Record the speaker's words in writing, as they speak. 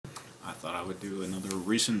thought I would do another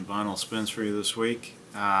recent vinyl spins for you this week.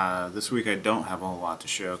 This week I don't have a whole lot to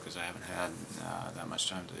show because I haven't had that much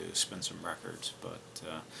time to spin some records, but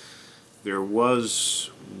there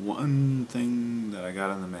was one thing that I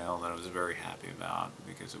got in the mail that I was very happy about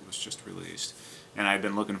because it was just released, and I've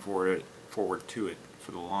been looking forward to it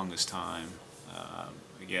for the longest time.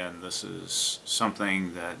 Again, this is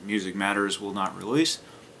something that Music Matters will not release,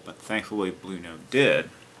 but thankfully Blue Note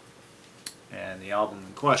did. And the album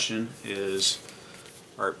in question is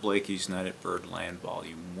Art Blakey's Night at Birdland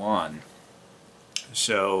Volume 1.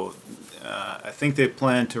 So I think they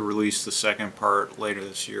plan to release the second part later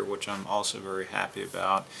this year, which I'm also very happy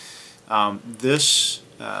about. This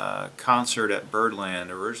concert at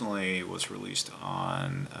Birdland originally was released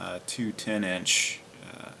on two 10-inch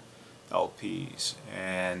LPs,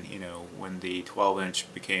 and you know, when the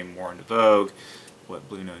 12-inch became more into vogue, what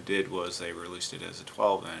Blue Note did was they released it as a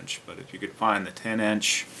 12-inch. But if you could find the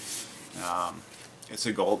 10-inch, it's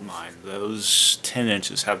a gold mine. Those 10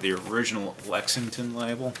 inches have the original Lexington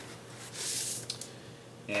label,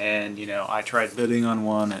 and you know, I tried bidding on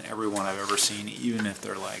one, and every one I've ever seen, even if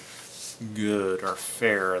they're like good or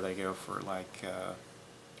fair, they go for like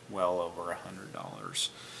well over $100.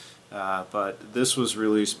 But this was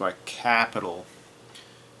released by Capitol,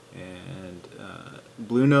 and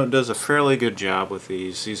Blue Note does a fairly good job with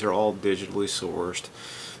these. These are all digitally sourced.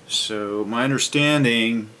 So my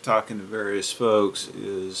understanding, talking to various folks,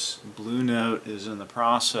 is Blue Note is in the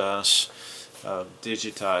process of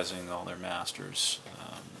digitizing all their masters.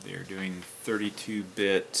 They're doing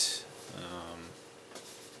 32-bit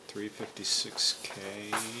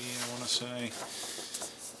 356K, I want to say,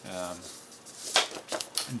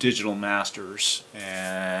 digital masters,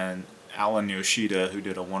 and Alan Yoshida, who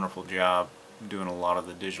did a wonderful job doing a lot of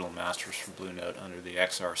the digital masters for Blue Note under the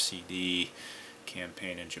XRCD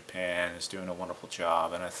campaign in Japan, is doing a wonderful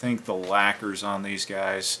job. And I think the lacquers on these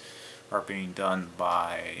guys are being done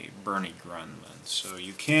by Bernie Grundman. So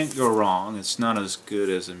you can't go wrong. It's not as good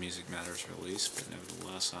as a Music Matters release, but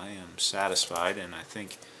nevertheless I am satisfied, and I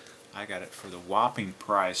think I got it for the whopping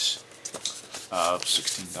price of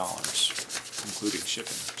 $16, including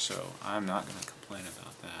shipping. So I'm not going to complain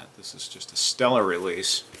about that. This is just a stellar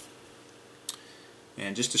release.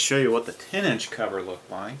 And just to show you what the 10-inch cover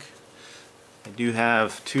looked like, I do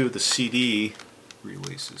have two of the CD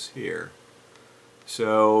releases here.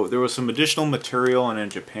 So there was some additional material, and in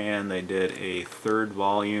Japan they did a third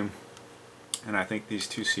volume, and I think these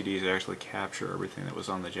two CDs actually capture everything that was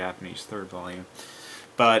on the Japanese third volume.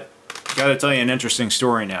 But gotta tell you an interesting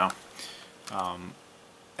story now.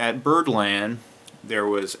 At Birdland there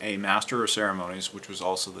was a Master of Ceremonies, which was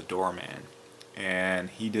also the doorman, and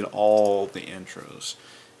he did all the intros.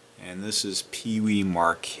 And this is Pee Wee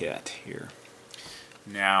Marquette here.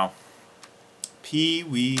 Now, Pee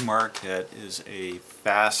Wee Marquette is a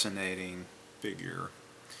fascinating figure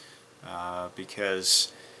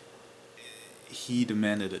because he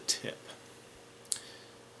demanded a tip.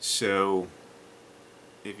 So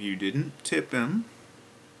if you didn't tip him,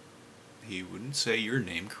 he wouldn't say your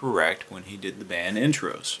name correct when he did the band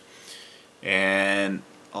intros. And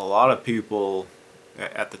a lot of people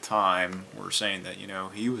at the time were saying that, you know,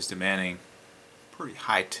 he was demanding a pretty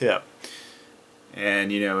high tip.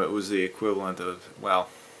 And, you know, it was the equivalent of, well,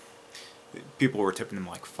 people were tipping him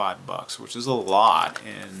like $5, which is a lot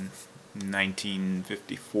in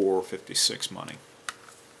 1954-56 money.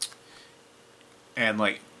 And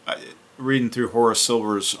like, reading through Horace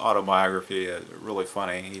Silver's autobiography, really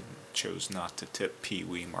funny, he chose not to tip Pee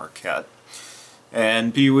Wee Marquette.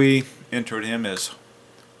 And Pee Wee entered him as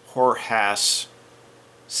Horace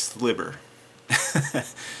Sliver.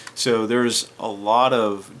 So there's a lot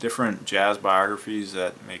of different jazz biographies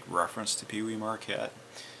that make reference to Pee Wee Marquette.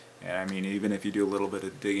 And I mean, even if you do a little bit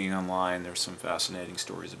of digging online, there's some fascinating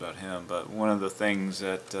stories about him. But one of the things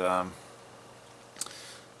that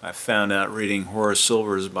I found out reading Horace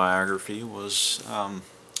Silver's biography was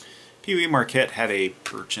Pee Wee Marquette had a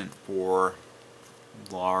penchant for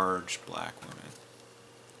large black women.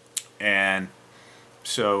 And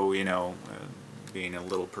so, you know, being a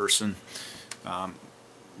little person,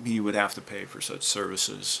 he would have to pay for such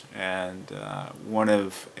services. And one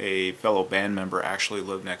of a fellow band member actually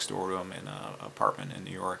lived next door to him in an apartment in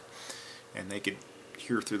New York, and they could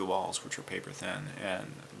hear through the walls, which are paper thin.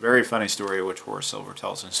 And a very funny story, which Horace Silver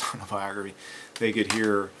tells in his autobiography, they could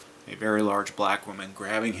hear a very large black woman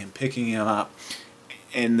grabbing him, picking him up,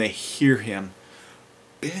 and they hear him,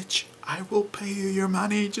 "Bitch, I will pay you your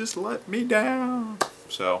money, just let me down."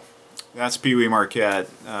 So that's Pee Wee Marquette.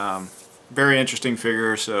 Very interesting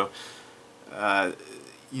figure. So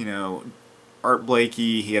you know, Art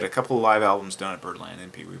Blakey. He had a couple of live albums done at Birdland,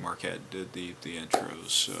 and Pee Wee Marquette did the intros.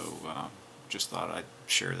 So just thought I'd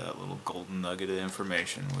share that little golden nugget of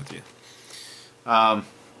information with you. I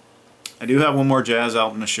do have one more jazz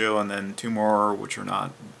album to show, and then two more which are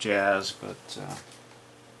not jazz, but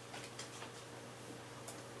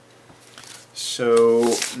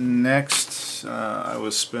so next I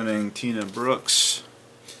was spinning Tina Brooks.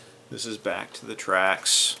 This is Back to the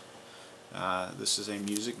Tracks. This is a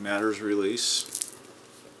Music Matters release,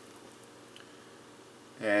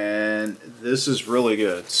 and this is really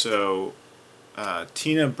good. So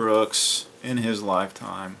Tina Brooks, in his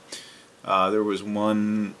lifetime, there was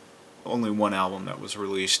only one album that was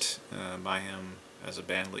released by him as a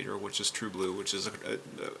band leader, which is True Blue, which is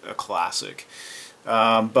a classic.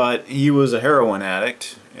 But he was a heroin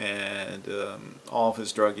addict, and all of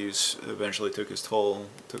his drug use eventually took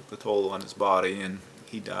the toll on his body, and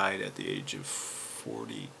he died at the age of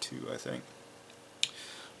 42, I think.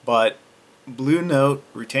 But Blue Note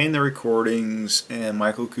retained the recordings, and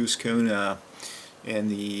Michael Kuskuna in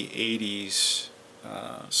the 80s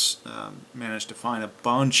managed to find a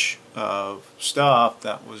bunch of stuff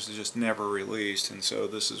that was just never released, and so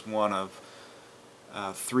this is one of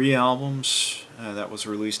 3 albums that was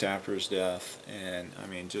released after his death. And I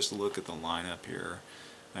mean, just look at the lineup here.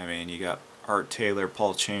 I mean, you got Art Taylor,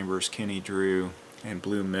 Paul Chambers, Kenny Drew, and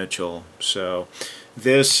Blue Mitchell. So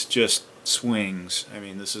this just swings. I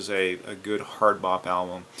mean, this is a good hard bop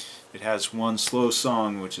album. It has one slow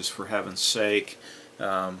song, which is For Heaven's Sake.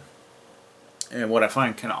 And what I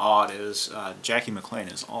find kind of odd is Jackie McLean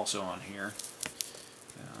is also on here,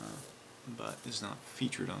 but is not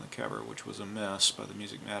featured on the cover, which was a miss by the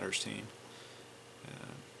Music Matters team.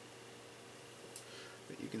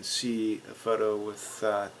 But you can see a photo with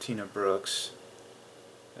Tina Brooks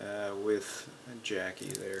with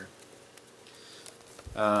Jackie there.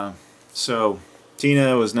 So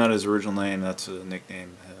Tina was not his original name. That's a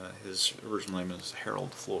nickname. His original name is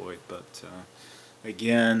Harold Floyd, but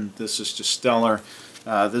again, this is just stellar.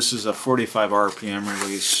 This is a 45 RPM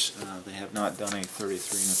release. They have not done a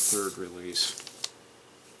 33 1/3 release,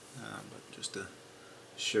 but just to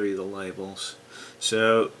show you the labels.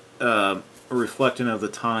 So, reflecting of the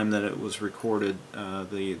time that it was recorded,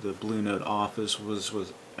 the Blue Note office was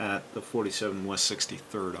at the 47 West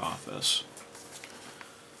 63rd office.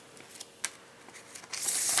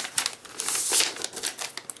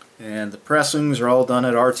 And the pressings are all done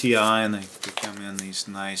at RTI, and they come in these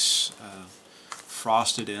nice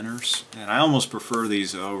frosted inners. And I almost prefer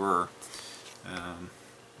these over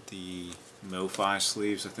the MoFi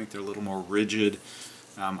sleeves. I think they're a little more rigid.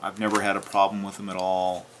 I've never had a problem with them at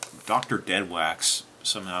all. Dr. Deadwax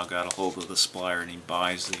somehow got a hold of the supplier, and he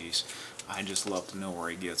buys these. I just love to know where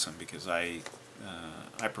he gets them, because I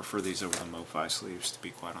prefer these over the MoFi sleeves, to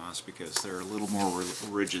be quite honest, because they're a little more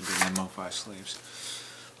rigid than the MoFi sleeves.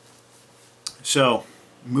 So,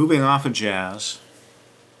 moving off of jazz,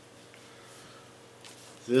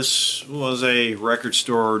 this was a record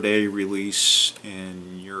store day release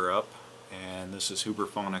in Europe, and this is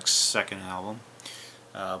Hooverphonic's second album,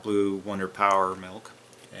 Blue Wonder Power Milk.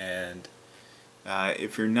 And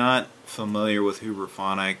if you're not familiar with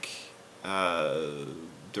Hooverphonic,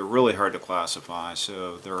 they're really hard to classify,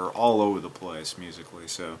 so they're all over the place musically.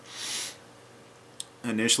 So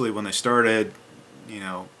initially when they started,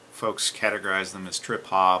 folks categorize them as trip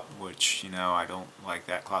hop, which, I don't like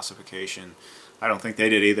that classification. I don't think they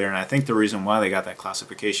did either, and I think the reason why they got that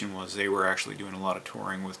classification was they were actually doing a lot of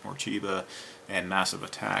touring with Morcheeba and Massive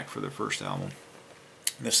Attack for their first album.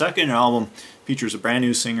 The second album features a brand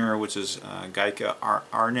new singer, which is Geike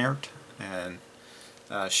Arnert, and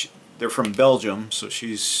they're from Belgium, so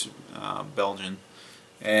she's Belgian,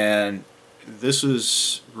 and this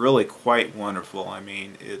is really quite wonderful. I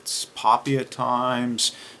mean, it's poppy at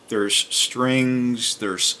times, there's strings,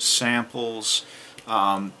 there's samples.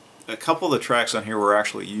 A couple of the tracks on here were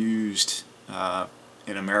actually used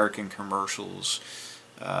in American commercials,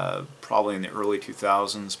 probably in the early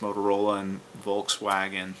 2000s, Motorola and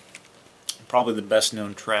Volkswagen. Probably the best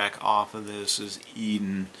known track off of this is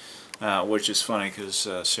Eden, which is funny because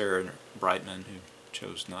Sarah Brightman, who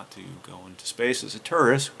chose not to go into space as a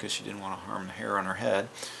tourist because she didn't want to harm the hair on her head,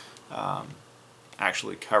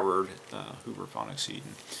 actually covered Hooverphonic's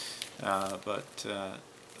Eden. But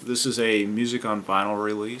this is a music on vinyl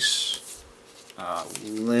release,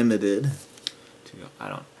 limited to, I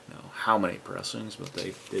don't know how many pressings, but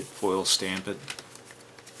they did foil stamp it.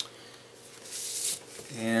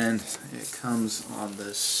 And it comes on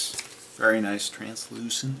this very nice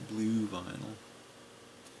translucent blue vinyl.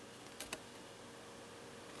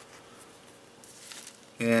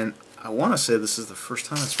 And I want to say this is the first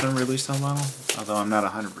time it's been released on vinyl, although I'm not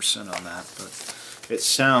 100% on that, but it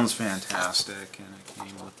sounds fantastic, and it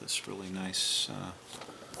came with this really nice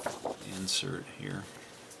insert here.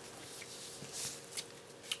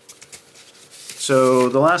 So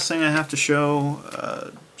the last thing I have to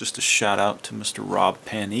show, just a shout out to Mr. Rob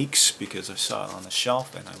Paniques, because I saw it on the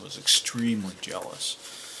shelf and I was extremely jealous.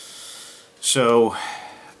 So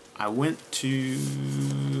I went to,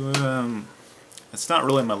 it's not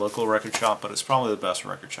really my local record shop, but it's probably the best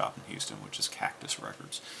record shop in Houston, which is Cactus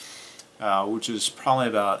Records, which is probably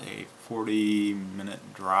about a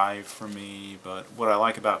 40-minute drive from me. But what I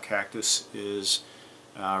like about Cactus is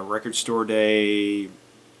record store day.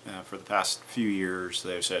 For the past few years,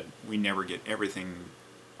 they've said we never get everything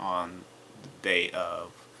on the day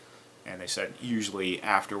of, and they said usually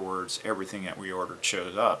afterwards everything that we ordered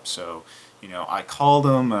shows up. So, you know, I called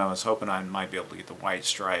them and I was hoping I might be able to get the white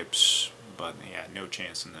stripes, but yeah, no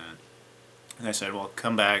chance in that. And they said, well,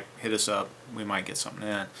 come back, hit us up, we might get something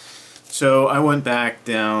in. So I went back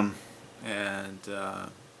down, and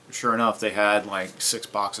sure enough, they had like 6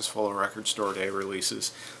 boxes full of record store day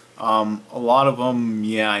releases. A lot of them,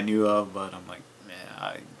 yeah, I knew of, but I'm like, man,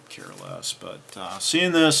 I care less. But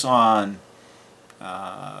seeing this on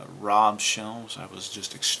Rob's shelves, I was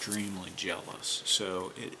just extremely jealous.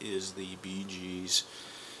 So it is the Bee Gees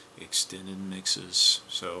extended mixes.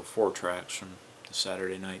 So 4 tracks from the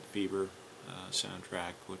Saturday Night Fever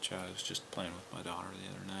soundtrack, which I was just playing with my daughter the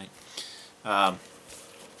other night.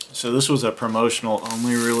 So this was a promotional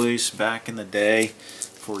only release back in the day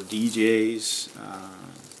for DJs.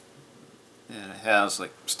 And it has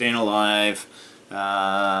like Stayin' Alive,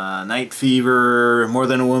 Night Fever, More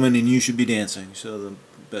Than a Woman, and You Should Be Dancing. So the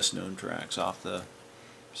best known tracks off the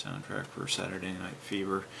soundtrack for Saturday Night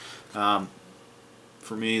Fever.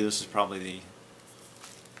 For me, this is probably the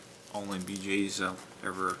only Bee Gees I'll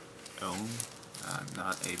ever own. I'm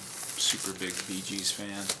not a super big Bee Gees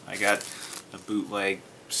fan. I got a bootleg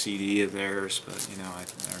CD of theirs, but you know,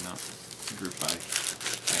 they're not a group I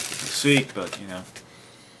actively seek, but you know,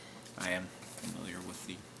 I am familiar with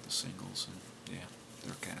the singles, and yeah,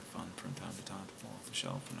 they're kind of fun from time to time to fall off the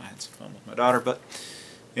shelf, and I had some fun with my daughter. But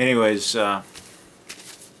anyways,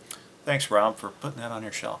 thanks Rob for putting that on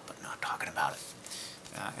your shelf, but not talking about it.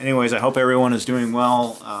 Anyways, I hope everyone is doing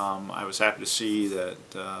well. I was happy to see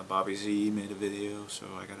that Bobby Z made a video, so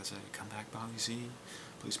I gotta say, come back Bobby Z,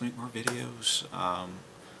 please make more videos. I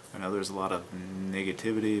know there's a lot of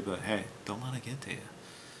negativity, but hey, don't let it get to you.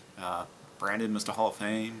 Brandon, Mr. Hall of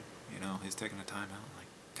Fame, you know, he's taking the time out. Like,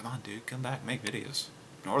 come on, dude, come back, make videos.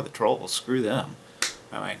 Ignore the trolls, screw them.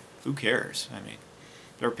 I mean, who cares? I mean,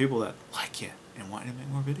 there are people that like you and want you to make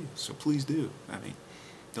more videos, so please do. I mean,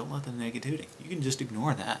 don't let the negativity. You can just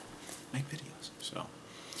ignore that. Make videos. So,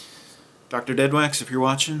 Dr. Deadwax, if you're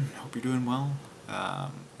watching, hope you're doing well.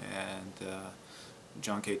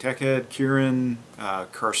 John K. Techhead, Kieran,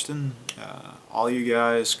 Kirsten, all you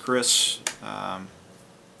guys, Chris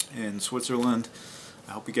in Switzerland,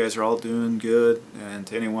 I hope you guys are all doing good. And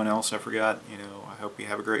to anyone else I forgot, you know, I hope you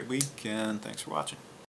have a great week, and thanks for watching.